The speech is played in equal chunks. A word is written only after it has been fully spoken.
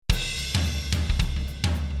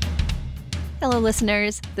Hello,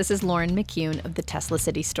 listeners. This is Lauren McCune of the Tesla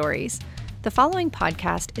City Stories. The following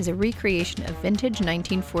podcast is a recreation of vintage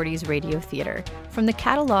 1940s radio theater from the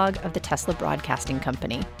catalog of the Tesla Broadcasting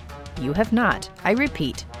Company. You have not, I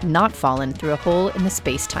repeat, not fallen through a hole in the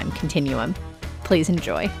space-time continuum. Please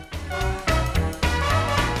enjoy. And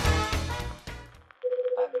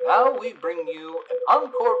now we bring you an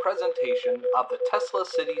encore presentation of the Tesla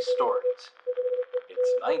City Stories.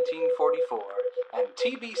 It's 1944, and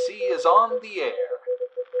TBC is on the air.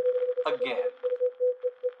 Again.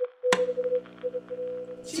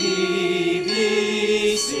 TBC.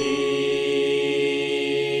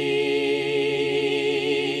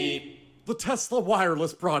 The Tesla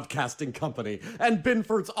Wireless Broadcasting Company and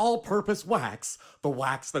Binford's All-Purpose Wax, the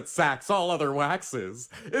wax that sacks all other waxes,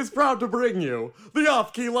 is proud to bring you The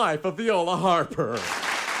Off-Key Life of Viola Harper.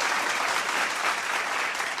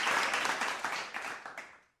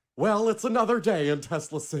 Well, it's another day in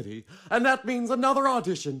Tesla City, and that means another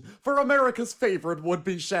audition for America's favorite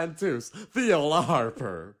would-be chanteuse, Viola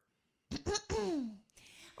Harper. When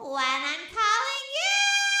I'm calling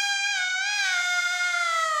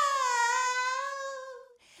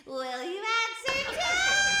you, will you answer too?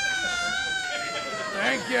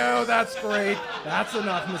 Thank you, that's great. That's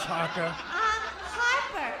enough, Miss Harper.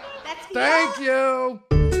 Harper, that's Viola. Thank you.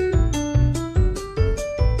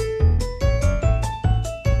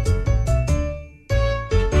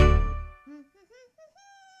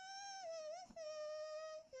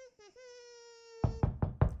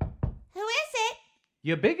 Who is it?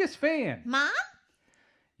 Your biggest fan. Mom?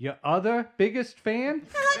 Your other biggest fan?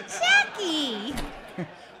 Oh, Jackie.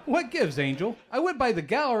 What gives, Angel? I went by the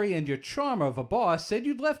gallery and your charmer of a boss said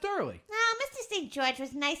you'd left early. Oh, Mr. St. George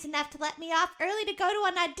was nice enough to let me off early to go to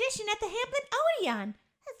an audition at the Hamblin Odeon.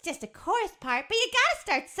 That's just a chorus part, but you gotta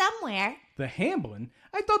start somewhere. The Hamblin?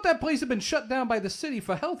 I thought that place had been shut down by the city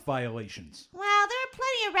for health violations. Well, there are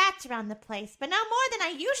plenty of rats around the place, but no more than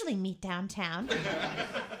I usually meet downtown.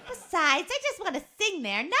 Besides, I just want to sing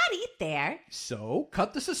there, not eat there. So,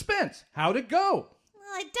 cut the suspense. How'd it go?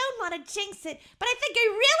 Well, I don't want to jinx it, but I think I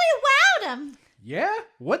really wowed them. Yeah?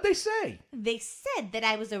 What'd they say? They said that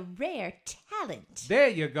I was a rare talent. There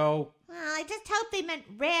you go. Well, I just hope they meant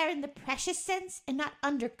rare in the precious sense and not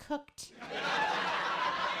undercooked.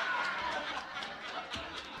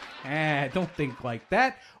 Don't think like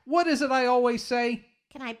that. What is it I always say?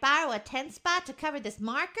 Can I borrow a 10 spot to cover this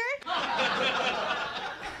marker?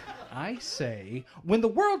 I say, when the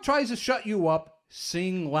world tries to shut you up,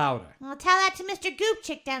 sing louder. Well, tell that to Mr. Goop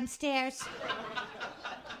Chick downstairs.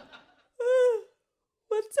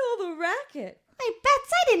 What's all the racket? Hey,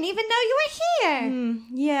 Bets, I didn't even know you were here.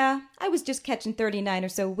 Yeah, I was just catching 39 or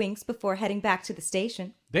so winks before heading back to the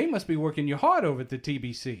station. They must be working you hard over at the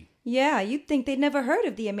TBC. Yeah, you'd think they'd never heard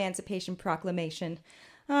of the Emancipation Proclamation.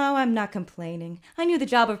 Oh, I'm not complaining. I knew the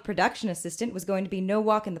job of production assistant was going to be no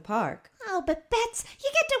walk in the park. Oh, but Bets, you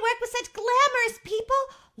get to work with such glamorous people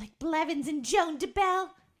like Blevins and Joan DeBell.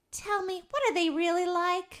 Tell me, what are they really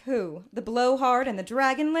like? Who? The blowhard and the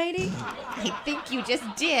dragon lady? I think you just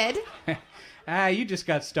did. You just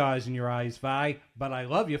got stars in your eyes, Vi, but I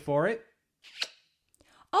love you for it.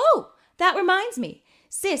 Oh, that reminds me.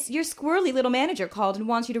 Sis, your squirrely little manager called and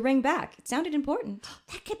wants you to ring back. It sounded important.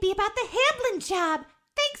 That could be about the Hamblin job.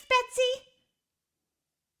 Thanks, Betsy.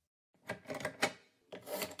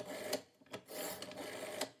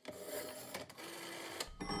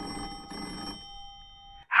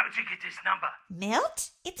 How'd you get this number?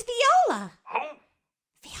 Milt, it's Viola. Who?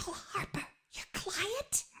 Viola Harper, your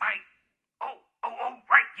client?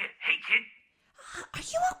 Right, yeah. Hey, kid. Are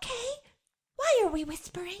you okay? Why are we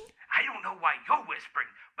whispering? I don't know why you're whispering,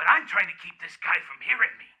 but I'm trying to keep this guy from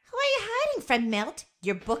hearing me. Who are you hiding from, Milt?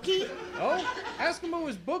 Your bookie? Oh, ask him who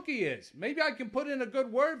his bookie is. Maybe I can put in a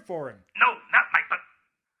good word for him. No, not my book.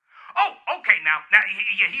 Oh, okay, now,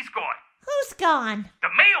 yeah, he's gone. Who's gone?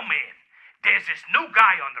 The mailman. There's this new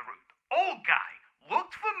guy on the route. Old guy.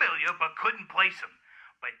 Looked familiar, but couldn't place him.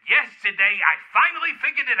 But yesterday, I finally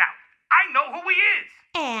figured it out. I know who he is.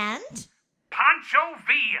 And? Pancho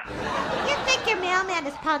Villa. You think your mailman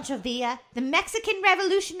is Pancho Villa, the Mexican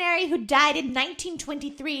revolutionary who died in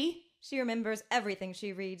 1923? She remembers everything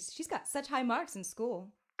she reads. She's got such high marks in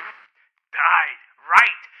school. Died,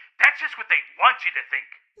 right. That's just what they want you to think.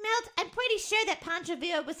 Milt, I'm pretty sure that Pancho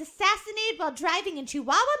Villa was assassinated while driving in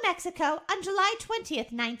Chihuahua, Mexico on July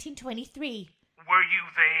 20th, 1923. Were you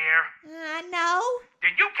there? No.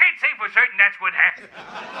 Then you can't say for certain that's what happened.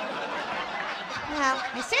 Well,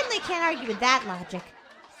 I certainly can't argue with that logic.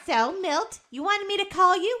 So, Milt, you wanted me to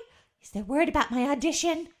call you? Is there word about my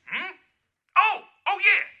audition? Oh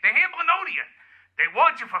yeah, the Hamblin Odeon. They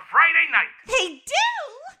want you for Friday night. They do?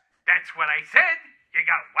 That's what I said. You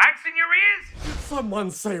got wax in your ears? Did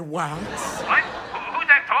someone say wax? What? Who's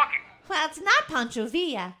that talking? Well, it's not Pancho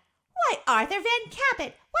Villa. Why, Arthur Van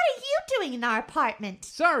Cabot, what are you doing in our apartment?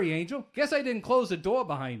 Sorry, Angel. Guess I didn't close the door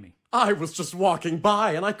behind me. I was just walking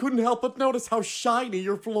by and I couldn't help but notice how shiny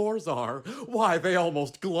your floors are. Why, they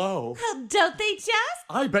almost glow. Well, don't they just?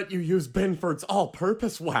 I bet you use Binford's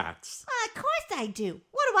all-purpose wax. Of course I do.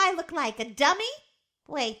 What do I look like, a dummy?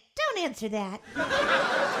 Wait, don't answer that.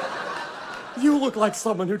 You look like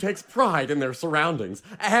someone who takes pride in their surroundings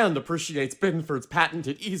and appreciates Binford's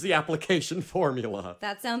patented easy application formula.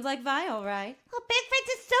 That sounds like Vi, all right. Well, Binford's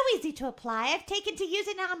is so easy to apply. I've taken to use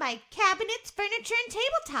it on my cabinets, furniture, and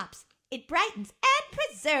tabletops. It brightens and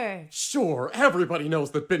preserves. Sure, everybody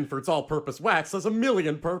knows that Binford's all-purpose wax has a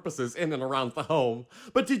million purposes in and around the home.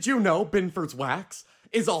 But did you know Binford's wax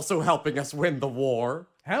is also helping us win the war?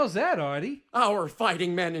 How's that, Artie? Our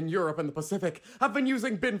fighting men in Europe and the Pacific have been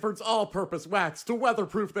using Binford's all-purpose wax to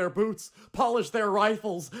weatherproof their boots, polish their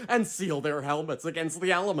rifles, and seal their helmets against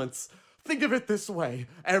the elements. Think of it this way.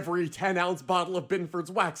 Every 10-ounce bottle of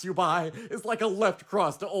Binford's wax you buy is like a left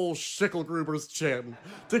cross to old Schickelgruber's chin.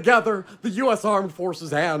 Together, the U.S. Armed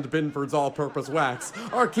Forces and Binford's all-purpose wax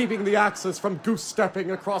are keeping the Axis from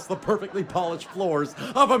goose-stepping across the perfectly polished floors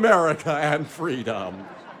of America and freedom.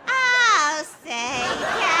 Oh, say,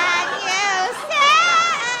 can you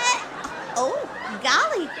say? Oh,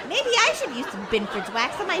 golly, maybe I should use some Binford's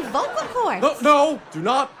wax on my vocal cords. No, do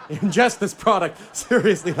not ingest this product.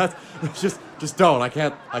 Seriously, that's just don't. I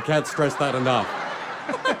can't stress that enough.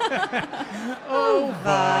 Oh,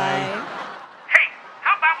 Vi. Hey,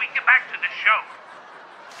 how about we get back to the show?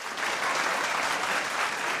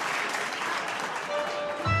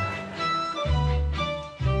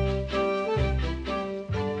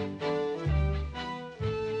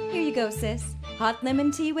 Here you go, sis. Hot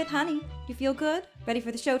lemon tea with honey. You feel good? Ready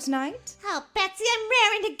for the show tonight? Oh, Betsy, I'm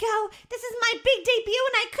raring to go. This is my big debut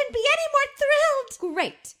and I couldn't be any more thrilled.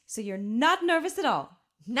 Great. So you're not nervous at all.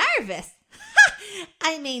 Nervous?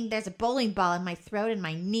 I mean, there's a bowling ball in my throat and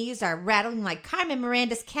my knees are rattling like Carmen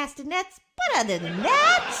Miranda's castanets. But other than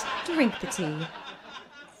that... Drink the tea.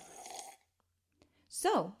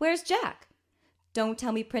 So, where's Jack? Don't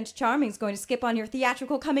tell me Prince Charming's going to skip on your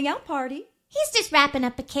theatrical coming out party. He's just wrapping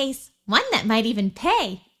up a case. One that might even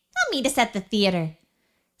pay. He'll meet us at the theater.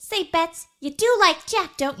 Say, Bets, you do like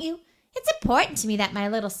Jack, don't you? It's important to me that my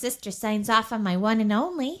little sister signs off on my one and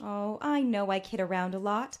only. Oh, I know I kid around a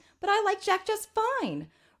lot, but I like Jack just fine.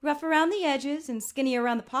 Rough around the edges and skinny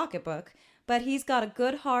around the pocketbook. But he's got a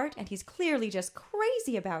good heart and he's clearly just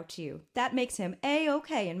crazy about you. That makes him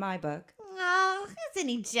A-okay in my book. Oh, isn't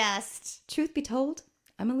he just? Truth be told,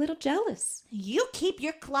 I'm a little jealous. You keep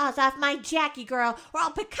your claws off my Jackie girl, or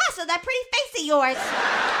I'll Picasso that pretty face of yours.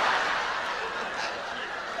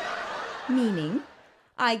 Meaning,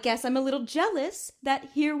 I guess I'm a little jealous that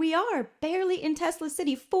here we are, barely in Tesla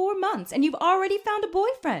City 4 months, and you've already found a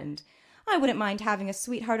boyfriend. I wouldn't mind having a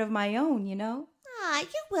sweetheart of my own, you know? Ah,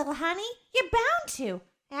 you will, honey. You're bound to.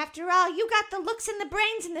 After all, you got the looks and the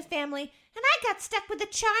brains in the family, and I got stuck with the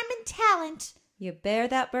charm and talent. You bear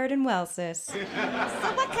that burden well, sis. So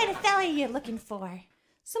what kind of fella are you looking for?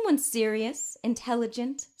 Someone serious,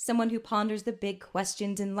 intelligent, someone who ponders the big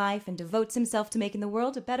questions in life and devotes himself to making the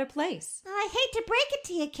world a better place. I hate to break it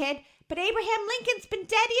to you, kid, but Abraham Lincoln's been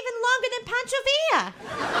dead even longer than Pancho Villa.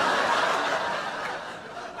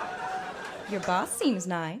 Your boss seems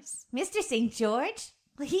nice. Mr. St. George?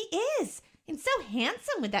 Well, he is. And so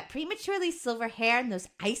handsome with that prematurely silver hair and those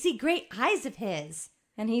icy gray eyes of his.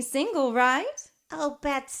 And he's single, right? Oh,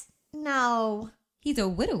 Bets, no. He's a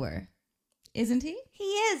widower, isn't he? He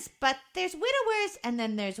is, but there's widowers and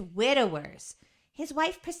then there's widowers. His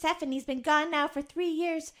wife Persephone's been gone now for 3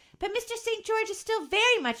 years, but Mr. St. George is still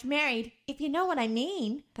very much married, if you know what I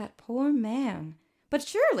mean. That poor man. But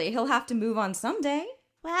surely he'll have to move on someday.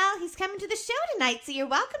 Well, he's coming to the show tonight, so you're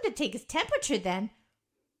welcome to take his temperature then.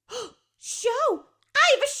 Show!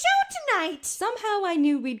 I have a show tonight! Somehow I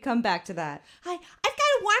knew we'd come back to that. I've got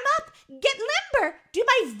to warm up, get limber, do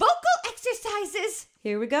my vocal exercises.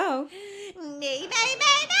 Here we go. May, may, may, may,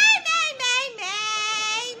 may, may,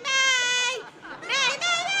 may, may. May,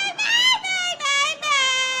 may, may, may, may, may,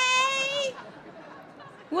 may.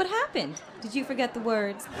 What happened? Did you forget the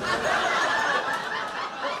words?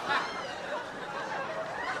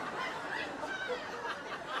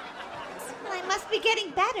 I must be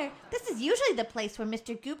getting better. This is usually the place where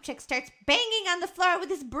Mr. Goopchik starts banging on the floor with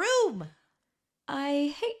his broom.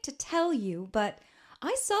 I hate to tell you, but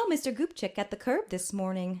I saw Mr. Goopchik at the curb this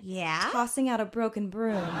morning. Yeah? Tossing out a broken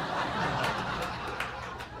broom.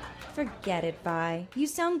 Forget it, Vi. You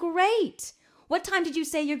sound great. What time did you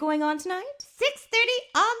say you're going on tonight?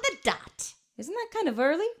 6:30 on the dot. Isn't that kind of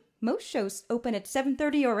early? Most shows open at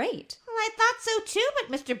 7:30 or 8. Well, I thought so too, but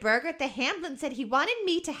Mr. Berger at the Hamlin said he wanted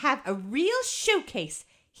me to have a real showcase.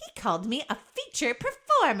 He called me a feature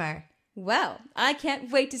performer. Well, I can't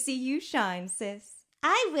wait to see you shine, sis.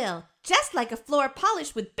 I will, just like a floor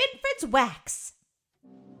polished with Binford's wax.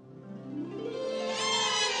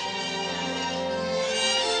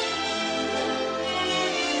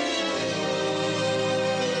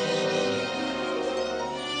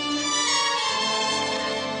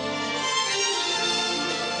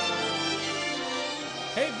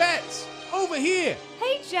 Hey, Bets, over here.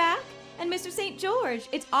 Hey, Jack and Mr. St. George.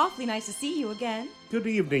 It's awfully nice to see you again. Good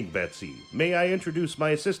evening, Betsy. May I introduce my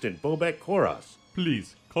assistant, Bobek Koras?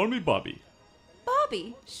 Please, call me Bobby.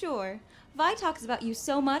 Bobby, sure. Vi talks about you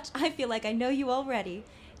so much, I feel like I know you already.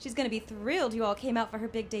 She's going to be thrilled you all came out for her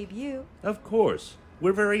big debut. Of course.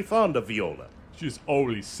 We're very fond of Viola. She's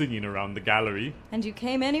always singing around the gallery. And you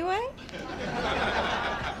came anyway?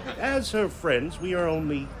 As her friends, we are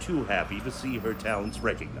only too happy to see her talents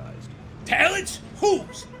recognized. Talents?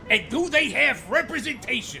 Whose? And do they have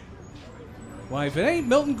representation? Why, if it ain't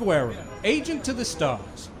Milton Guerra, agent to the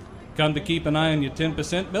stars. Come to keep an eye on your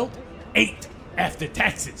 10%, Milt? 8 after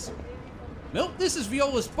taxes. Milt, this is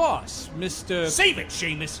Viola's boss, Mr. Save it,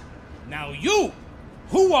 Seamus. Now you,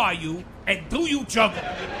 who are you, and do you juggle?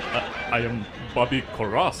 I am Bobby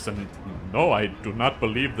Koras, and no, I do not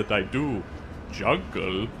believe that I do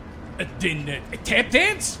juggle. Then tap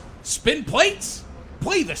dance? Spin plates?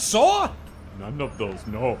 Play the saw? None of those,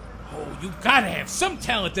 no. Oh, you gotta have some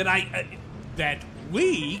talent that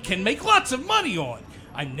we can make lots of money on.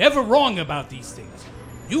 I'm never wrong about these things.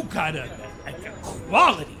 You got a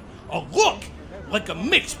quality, a look, like a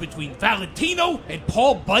mix between Valentino and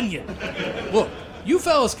Paul Bunyan. Look, you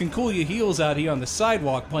fellas can cool your heels out here on the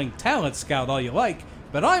sidewalk playing talent scout all you like,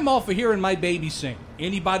 but I'm all for hearing my baby sing.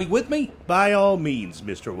 Anybody with me? By all means,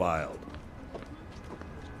 Mr. Wilde.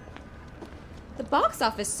 The box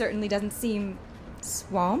office certainly doesn't seem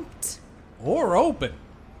swamped. Or open.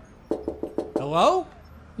 Hello?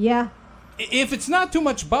 Yeah. If it's not too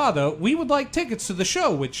much bother, we would like tickets to the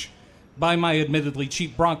show, which, by my admittedly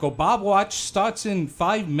cheap Bronco Bob watch, starts in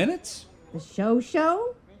 5 minutes. The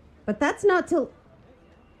show? But that's not till...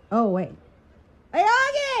 Oh, wait. Hey,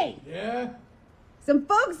 Augie! Yeah? Some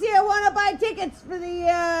folks here want to buy tickets for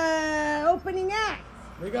the, opening act.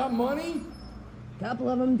 They got money? A couple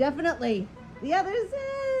of them, definitely. The others,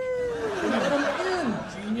 Get them in,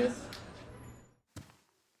 genius.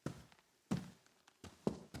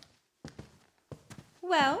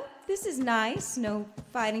 Well, this is nice. No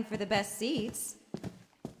fighting for the best seats.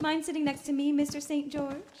 Mind sitting next to me, Mr. St.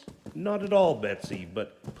 George? Not at all, Betsy,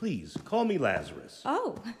 but please, call me Lazarus.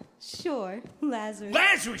 Oh, sure, Lazarus.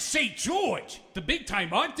 Lazarus St. George, the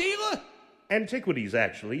big-time art dealer? Antiquities,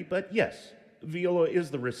 actually, but yes. Viola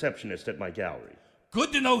is the receptionist at my gallery.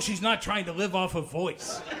 Good to know she's not trying to live off her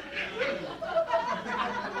voice.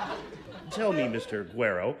 Tell me, Mr.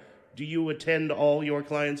 Guerrero, do you attend all your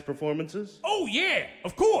clients' performances? Oh, yeah,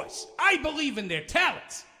 of course. I believe in their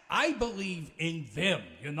talents. I believe in them,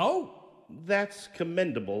 you know? That's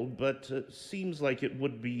commendable, but seems like it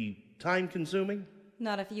would be time-consuming.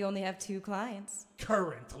 Not if you only have 2 clients.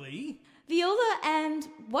 Currently, Viola and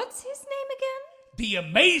what's his name again? the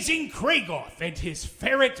amazing Kragoff and his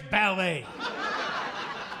ferret ballet.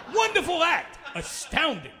 Wonderful act,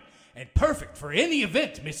 astounding, and perfect for any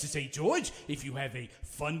event, Mrs. St. George. If you have a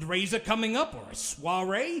fundraiser coming up, or a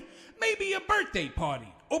soiree, maybe a birthday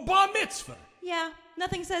party, or bar mitzvah. Yeah,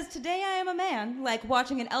 nothing says today I am a man like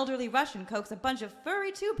watching an elderly Russian coax a bunch of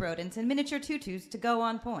furry tube rodents in miniature tutus to go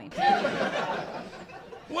on point.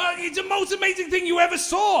 Well, it's the most amazing thing you ever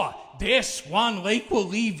saw. Their Swan Lake will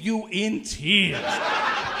leave you in tears.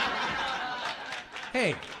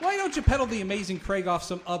 Hey, why don't you peddle the amazing Kragoff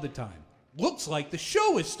some other time? Looks like the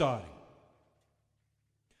show is starting.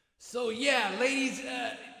 So yeah,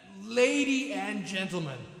 lady and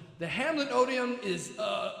gentlemen, the Hamlin Odeon is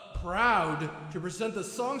proud to present the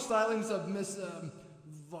song stylings of Miss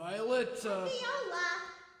Viola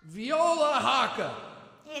Harper.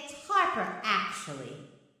 It's Harper, actually.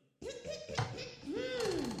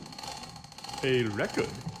 A record?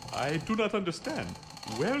 I do not understand.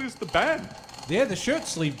 Where is the band? They're the shirt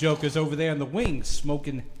sleeve jokers over there in the wings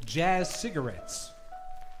smoking jazz cigarettes.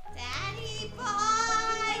 Daddy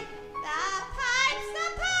boy, the pipes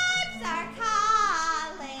are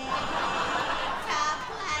calling.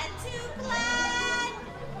 To plan,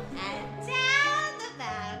 and down the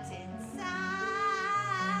mountainside,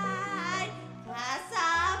 the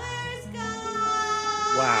summer's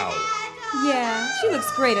gone. Wow. Yeah, she looks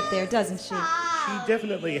looks great up there, doesn't she? She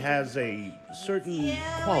definitely has a certain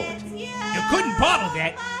quality. You couldn't bottle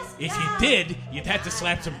that. If you did, you'd have to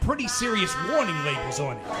slap some pretty serious warning labels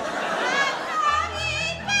on it.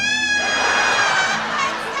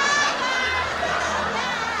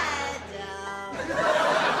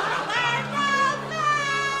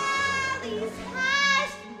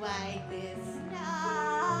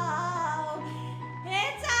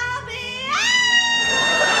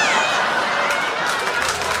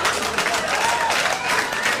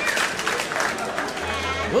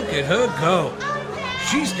 Look at her go.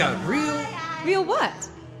 She's got real... Real what?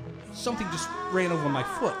 Something just ran over my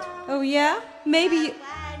foot. Oh, yeah? Maybe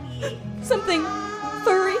something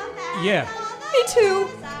furry? Yeah. Me too.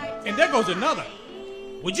 And there goes another.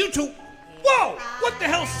 Would you two... Whoa! What the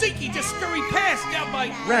hell, Sinky just scurried past down by...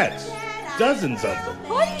 Rats. Dozens of them.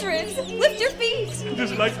 Hundreds. Lift your feet. It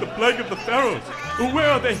is like the plague of the pharaohs. Where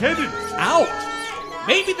are they headed? Out!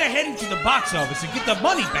 Maybe they're heading to the box office and get the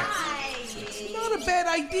money back. Not a bad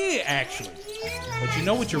idea, actually. But you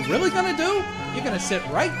know what you're really gonna do? You're gonna sit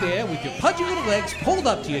right there with your pudgy little legs pulled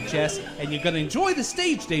up to your chest, and you're gonna enjoy the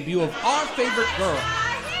stage debut of our favorite girl.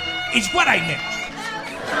 Is what I meant.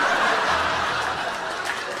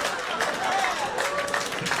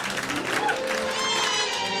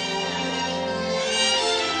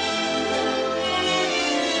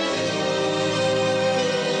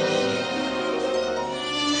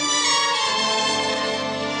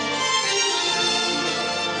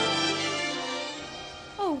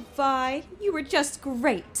 Vi, you were just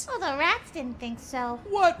great. Oh, the rats didn't think so.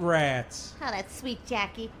 What rats? Oh, that's sweet,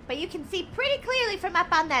 Jackie. But you can see pretty clearly from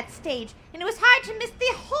up on that stage, and it was hard to miss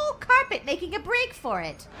the whole carpet making a break for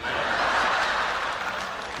it.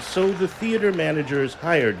 So the theater managers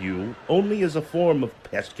hired you only as a form of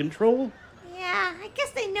pest control? Yeah, I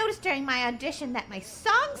guess they noticed during my audition that my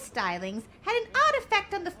song stylings had an odd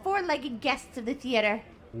effect on the four-legged guests of the theater.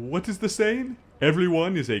 What is the saying?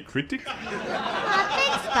 Everyone is a critic?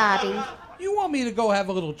 Thanks, Bobby. You want me to go have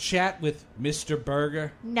a little chat with Mr.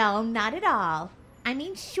 Berger? No, not at all. I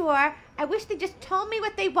mean, sure, I wish they just told me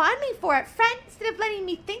what they wanted me for up front instead of letting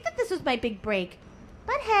me think that this was my big break.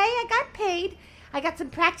 But hey, I got paid. I got some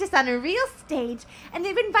practice on a real stage, and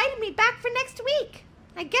they've invited me back for next week.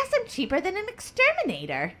 I guess I'm cheaper than an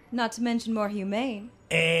exterminator. Not to mention more humane.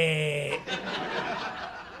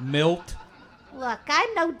 Milt? Look,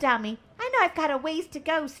 I'm no dummy. I know I've got a ways to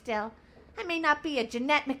go still. I may not be a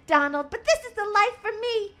Jeanette MacDonald, but this is the life for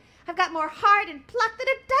me. I've got more heart and pluck than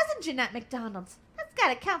a dozen Jeanette MacDonalds. That's got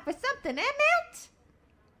to count for something, eh, Milt?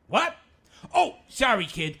 What? Oh, sorry,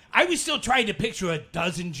 kid. I was still trying to picture a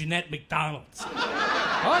dozen Jeanette MacDonalds.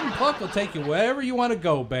 Heart and pluck will take you wherever you want to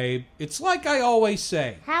go, babe. It's like I always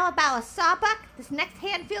say. How about a sawbuck? This next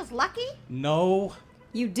hand feels lucky? No.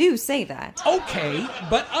 You do say that. Okay,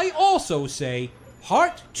 but I also say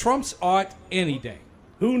heart trumps art any day.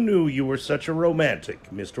 Who knew you were such a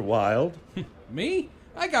romantic, Mr. Wilde? Me?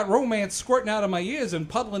 I got romance squirting out of my ears and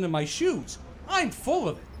puddling in my shoes. I'm full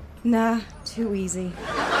of it. Nah, too easy.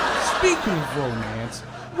 Speaking of romance,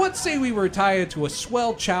 what say we retire to a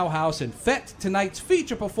swell chow house and fet tonight's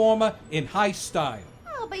feature performer in high style?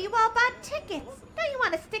 Oh, but you all bought tickets. Don't you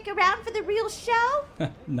want to stick around for the real show?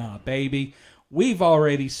 Nah, baby. We've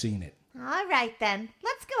already seen it. All right, then.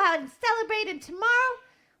 Let's go out and celebrate, and tomorrow...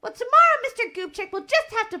 Well, tomorrow Mr. Goopchick will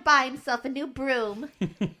just have to buy himself a new broom.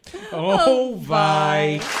 Oh,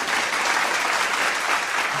 Vi.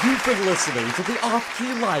 You've been listening to The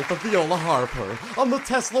Off-Key Life of Viola Harper on the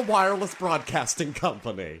Tesla Wireless Broadcasting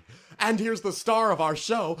Company. And here's the star of our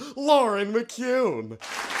show, Lauren McCune.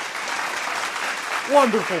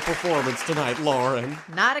 Wonderful performance tonight, Lauren.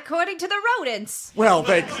 Not according to the rodents. Well,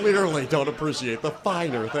 they clearly don't appreciate the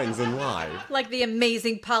finer things in life. Like the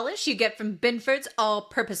amazing polish you get from Binford's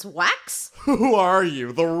all-purpose wax? Who are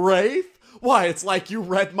you, the Wraith? Why, it's like you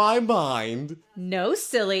read my mind. No,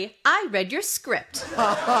 silly. I read your script.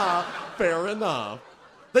 Ha ha, fair enough.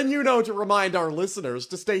 Then you know to remind our listeners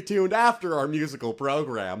to stay tuned after our musical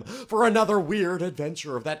program for another weird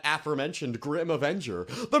adventure of that aforementioned grim avenger,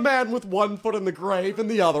 the man with one foot in the grave and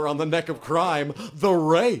the other on the neck of crime, the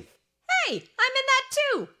Wraith. Hey, I'm in that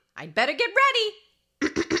too. I'd better get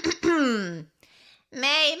ready.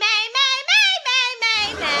 May.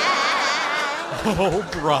 Oh,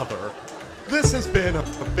 brother. This has been a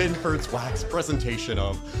Binford's Wax presentation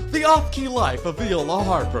of The Off-Key Life of Viola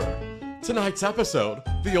Harper. Tonight's episode,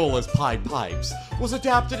 Viola's Pied Pipes, was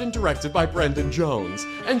adapted and directed by Brendan Jones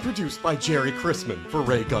and produced by Jerry Chrisman for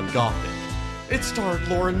Ray Gun Gothic. It starred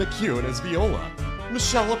Lauren McCune as Viola,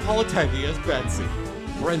 Michelle Apolitegui as Betsy,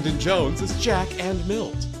 Brendan Jones as Jack and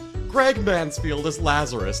Milt, Greg Mansfield as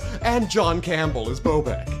Lazarus, and John Campbell as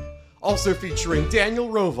Bobek. Also featuring Daniel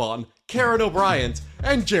Rovon, Karen O'Brien,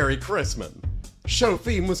 and Jerry Chrisman. Show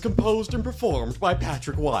theme was composed and performed by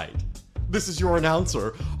Patrick White. This is your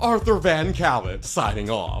announcer, Arthur Van Callett, signing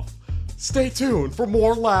off. Stay tuned for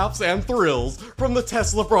more laughs and thrills from the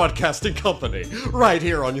Tesla Broadcasting Company, right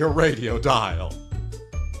here on your radio dial.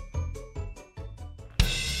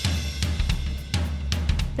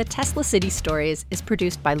 The Tesla City Stories is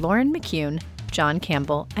produced by Lauren McCune, John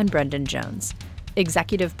Campbell, and Brendan Jones.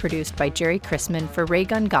 Executive produced by Jerry Chrisman for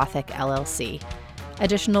Raygun Gothic LLC.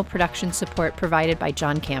 Additional production support provided by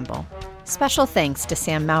John Campbell. Special thanks to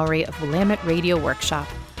Sam Mowry of Willamette Radio Workshop,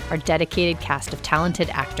 our dedicated cast of talented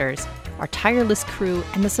actors, our tireless crew,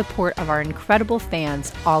 and the support of our incredible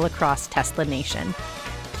fans all across Tesla Nation.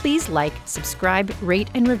 Please like, subscribe, rate,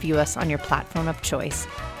 and review us on your platform of choice,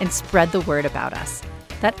 and spread the word about us.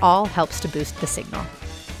 That all helps to boost the signal.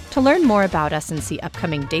 To learn more about us and see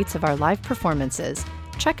upcoming dates of our live performances,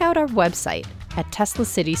 check out our website at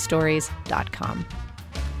teslacitystories.com.